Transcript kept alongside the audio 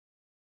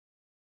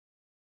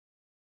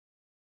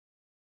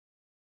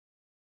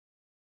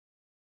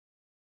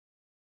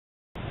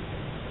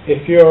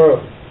if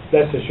you're,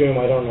 let's assume,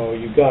 I don't know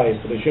you guys,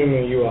 but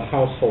assuming you are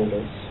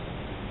householders,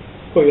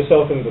 put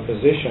yourself in the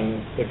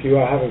position if you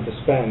are having to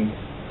spend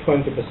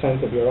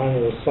 20% of your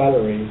annual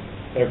salary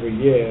every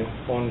year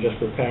on just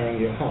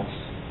repairing your house.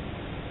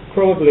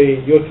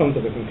 Probably you'll come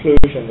to the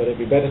conclusion that it'd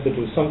be better to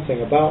do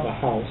something about the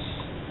house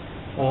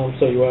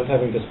so you weren't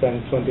having to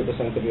spend 20%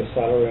 of your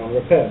salary on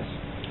repairs.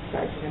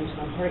 5 cents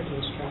on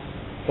hurricane straps.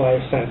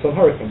 5 cents on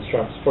hurricane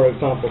straps, for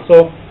example.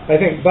 So I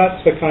think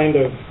that's the kind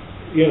of,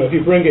 if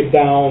you bring it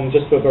down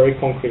just to a very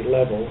concrete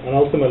level, and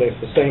ultimately it's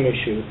the same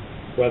issue,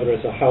 whether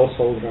it's a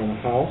householder in a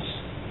house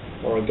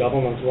or a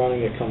government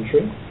running a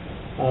country,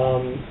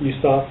 you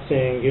start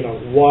seeing,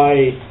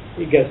 why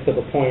it gets to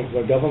the point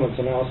where governments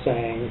are now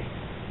saying,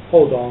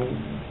 hold on,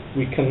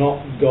 we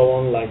cannot go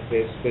on like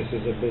this. This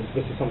is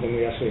something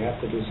we actually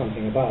have to do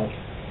something about.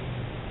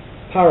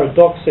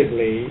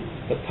 Paradoxically,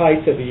 the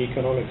tighter the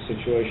economic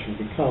situation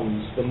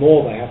becomes, the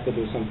more they have to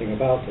do something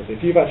about it.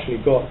 If you've actually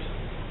got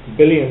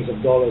billions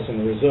of dollars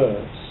in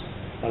reserves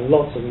and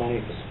lots of money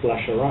to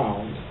splash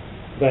around,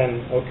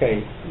 then,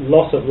 okay,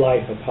 loss of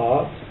life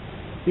apart,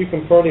 you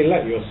can probably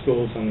let your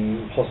schools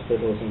and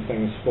hospitals and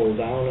things fall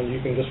down and you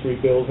can just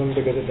rebuild them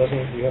because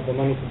you have the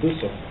money to do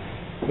so.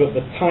 But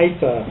the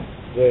tighter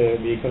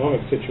the economic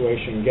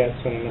situation gets,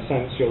 and in a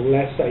sense you're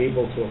less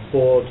able to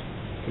afford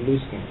to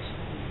lose things.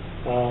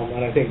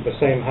 And I think the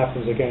same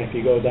happens again if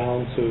you go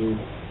down to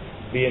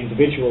the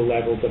individual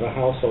level, to the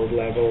household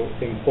level.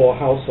 In poor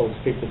households,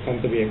 people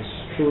tend to be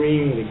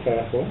extremely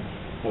careful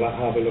about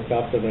how they look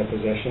after their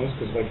possessions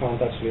because they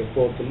can't actually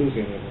afford to lose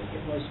any of them.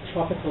 It was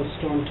Tropical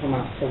Storm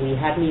Thomas, so we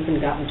hadn't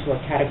even gotten to a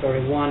Category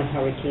 1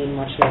 hurricane,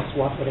 much less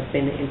what would have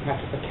been the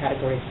impact of a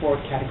Category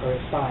 4, Category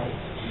 5.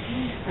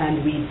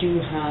 And we do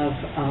have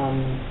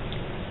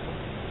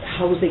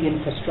housing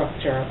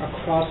infrastructure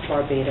across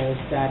Barbados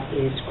that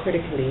is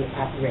critically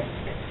at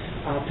risk,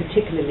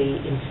 particularly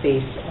in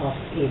face of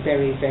a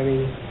very,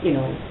 very,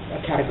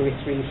 a Category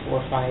 3,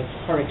 4, 5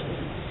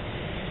 hurricane.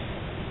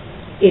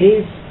 It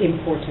is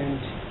important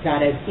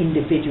that as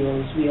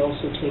individuals we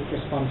also take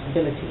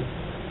responsibility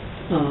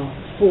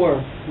for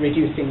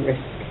reducing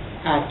risk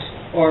at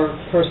our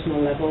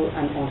personal level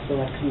and also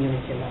at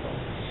community level.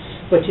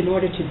 But in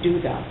order to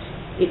do that,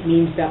 it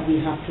means that we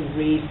have to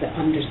raise the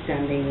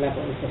understanding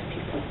levels of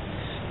people.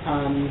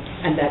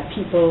 And that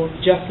people,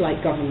 just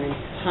like governments,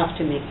 have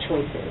to make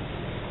choices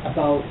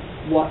about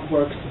what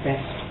works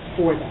best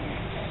for them.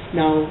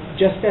 Now,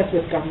 just as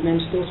with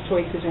governments, those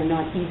choices are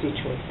not easy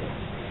choices.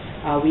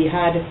 We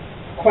had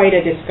quite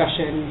a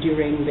discussion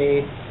during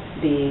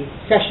the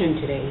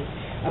session today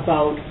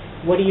about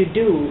what do you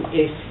do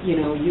if you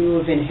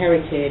have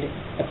inherited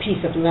a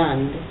piece of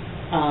land,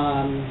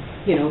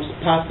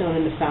 passed down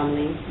in the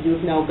family,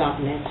 you've now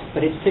gotten it,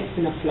 but it sits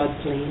in a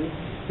floodplain,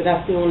 but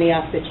that's the only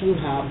asset you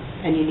have,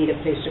 and you need a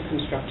place to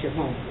construct your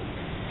home.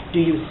 Do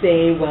you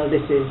say, well,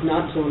 this is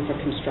not zoned for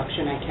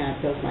construction, I can't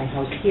build my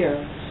house here,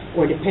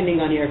 or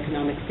depending on your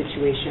economic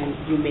situation,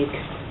 you make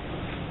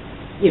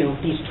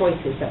these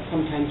choices that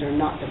sometimes are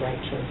not the right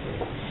choices.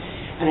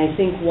 And I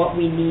think what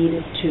we need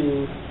to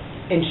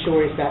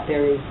ensure is that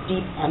there is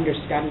deep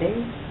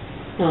understanding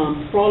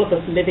for all of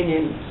us living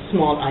in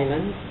small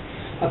islands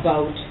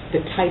about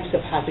the types of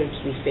hazards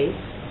we face,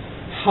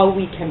 how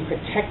we can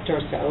protect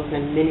ourselves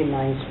and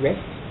minimize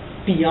risk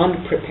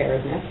beyond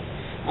preparedness.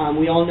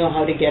 We all know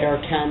how to get our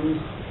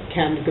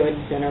canned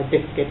goods and our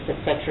biscuits,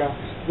 etc.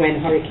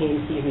 When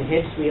hurricane season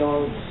hits, we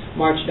all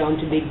march down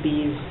to Big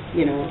B's,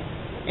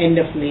 end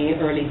of May,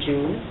 early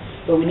June.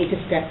 But we need to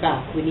step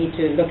back. We need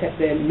to look at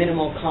the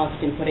minimal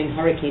cost in putting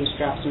hurricane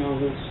straps on our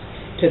roofs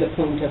to the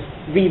point of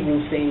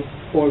re-roofing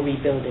or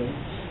rebuilding.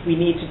 We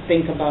need to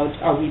think about,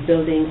 are we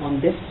building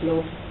on this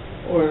slope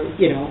or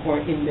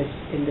in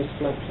this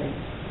floodplain?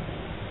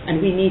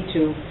 And we need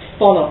to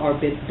follow our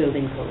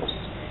building codes,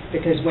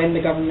 because when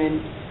the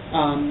government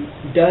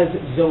does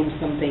zone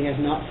something as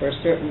not for a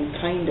certain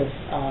kind of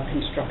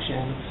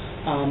construction,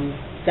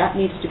 that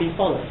needs to be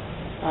followed.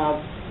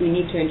 We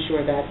need to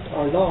ensure that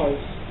our laws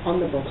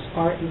on the books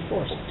are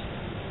enforced.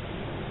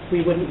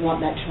 We wouldn't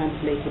want that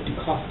translated to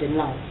cost in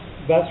life.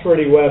 That's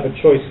really where the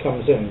choice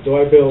comes in.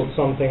 Do I build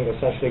something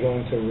that's actually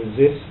going to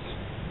resist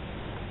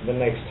the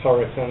next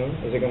hurricane?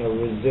 Is it going to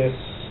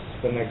resist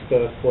the next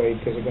earthquake?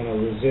 Is it going to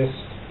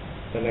resist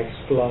the next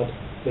flood?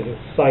 Is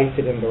it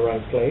sited in the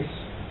right place?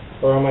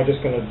 Or am I just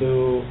going to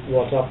do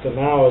what up to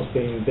now has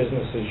been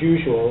business as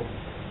usual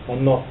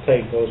and not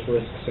take those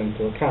risks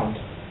into account?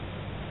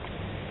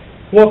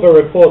 What the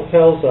report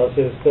tells us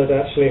is that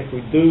actually if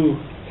we do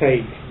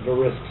take the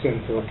risks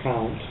into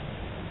account,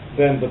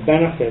 then the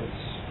benefits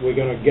we're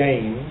going to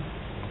gain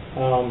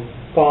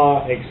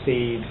far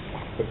exceed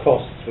the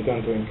costs we're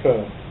going to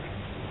incur.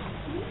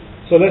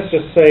 So let's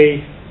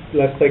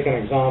take an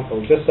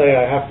example. Just say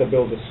I have to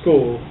build a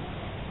school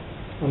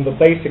and the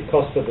basic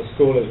cost of the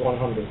school is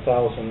 $100,000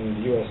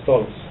 US.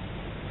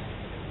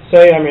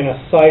 Say I'm in a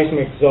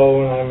seismic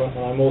zone,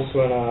 I'm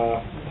also in a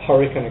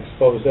hurricane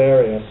exposed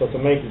area, so to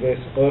make this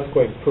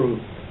earthquake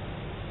proof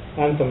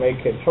and to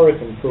make it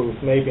hurricane proof,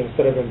 maybe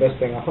instead of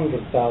investing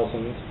 $100,000,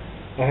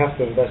 I have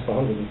to invest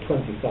 120,000.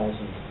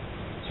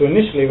 So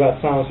initially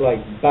that sounds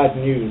like bad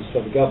news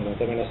for the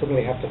government. I mean, I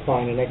suddenly have to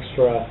find an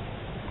extra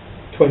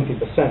 20%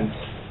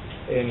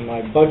 in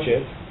my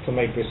budget to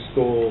make this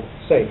school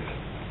safe.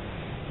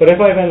 But if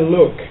I then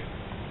look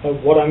at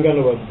what I'm going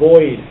to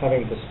avoid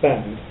having to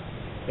spend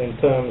in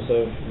terms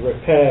of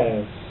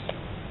repairs,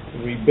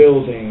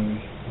 rebuilding,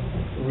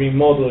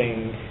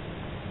 remodeling,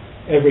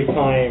 every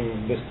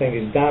time this thing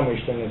is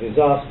damaged in a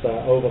disaster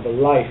over the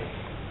life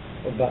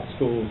of that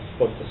school's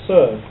supposed to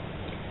serve,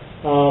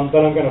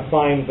 then I'm going to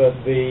find that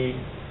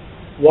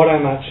what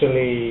I'm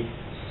actually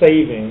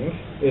saving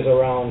is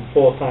around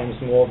 4 times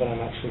more than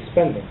I'm actually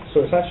spending.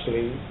 So it's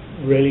actually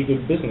really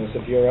good business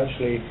if you're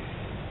actually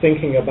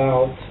thinking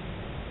about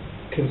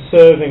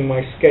conserving my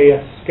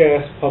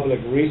scarce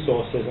public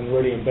resources and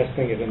really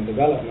investing it in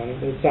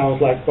development. It sounds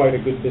like quite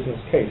a good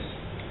business case.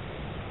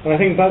 And I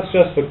think that's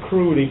just a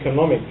crude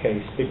economic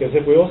case, because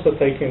if we also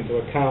take into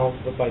account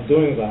that by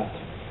doing that,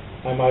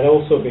 I might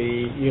also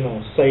be,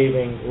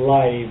 saving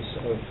lives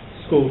of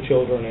school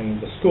children in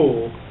the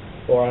school,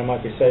 or I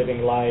might be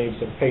saving lives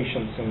of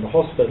patients in the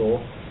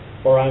hospital,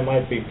 or I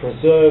might be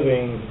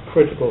preserving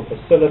critical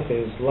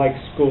facilities like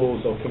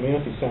schools or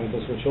community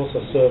centers, which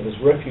also serve as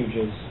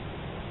refuges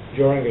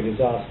during a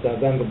disaster,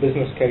 then the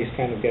business case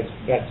kind of gets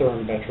better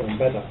and better and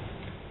better.